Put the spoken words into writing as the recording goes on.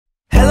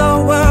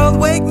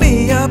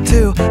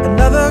you.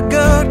 Another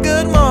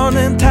good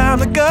morning, time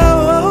to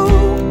go.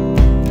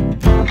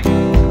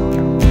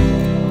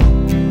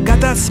 Got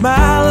that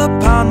smile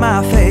upon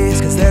my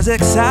face, cause there's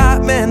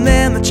excitement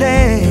in the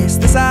chase.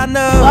 This I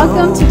know.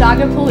 Welcome to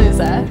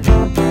Dogapalooza.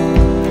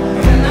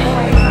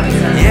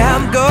 Yeah,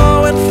 I'm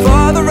going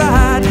for the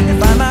ride, and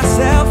by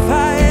myself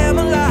I am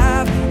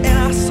alive, and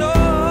I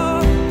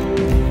soar.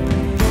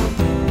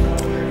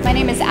 My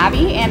name is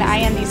Abby, and I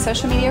am the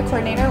social media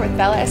coordinator with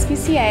Bella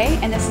SPCA,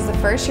 and this is the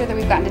first year that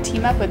we've gotten to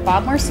team up with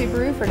Bob Moore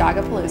Subaru for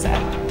Dogapalooza.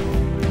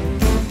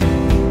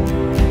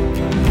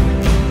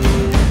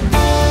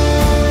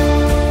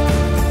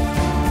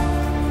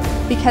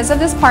 Because of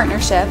this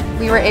partnership,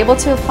 we were able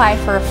to apply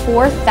for a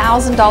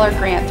 $4,000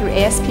 grant through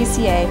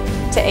ASPCA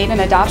to aid in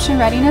adoption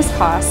readiness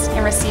costs,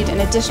 and received an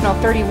additional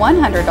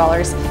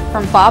 $3,100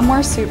 from Bob Moore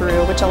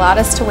Subaru, which allowed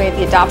us to waive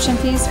the adoption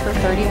fees for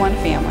 31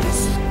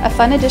 families. A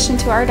fun addition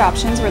to our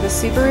adoptions were the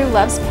Subaru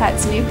Loves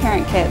Pets new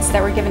parent kits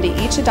that were given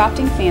to each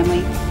adopting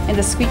family, and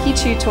the Squeaky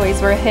Chew toys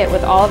were a hit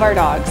with all of our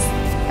dogs.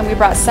 And we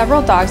brought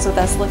several dogs with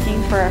us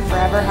looking for a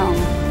forever home.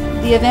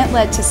 The event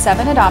led to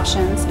 7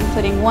 adoptions,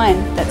 including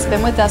one that's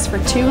been with us for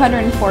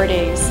 204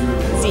 days,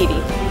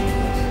 Ziti.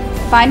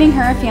 Finding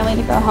her a family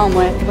to go home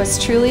with was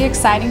truly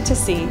exciting to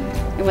see,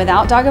 and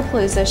without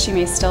Dogapalooza, she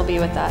may still be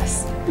with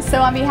us.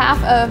 So on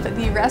behalf of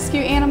the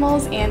rescue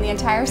animals and the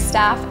entire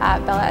staff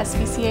at Bella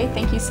SPCA,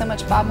 thank you so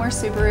much, Bob Moore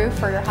Subaru,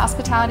 for your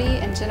hospitality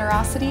and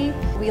generosity.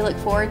 We look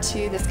forward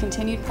to this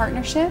continued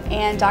partnership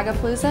and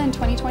Dogapalooza in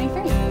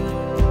 2023.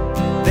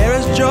 There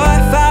is joy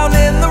found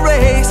in the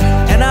race,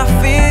 and I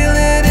feel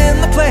it in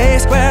the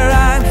place where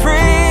I'm free.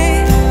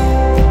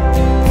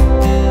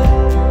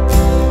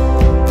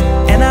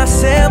 And I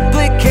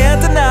simply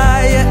can't deny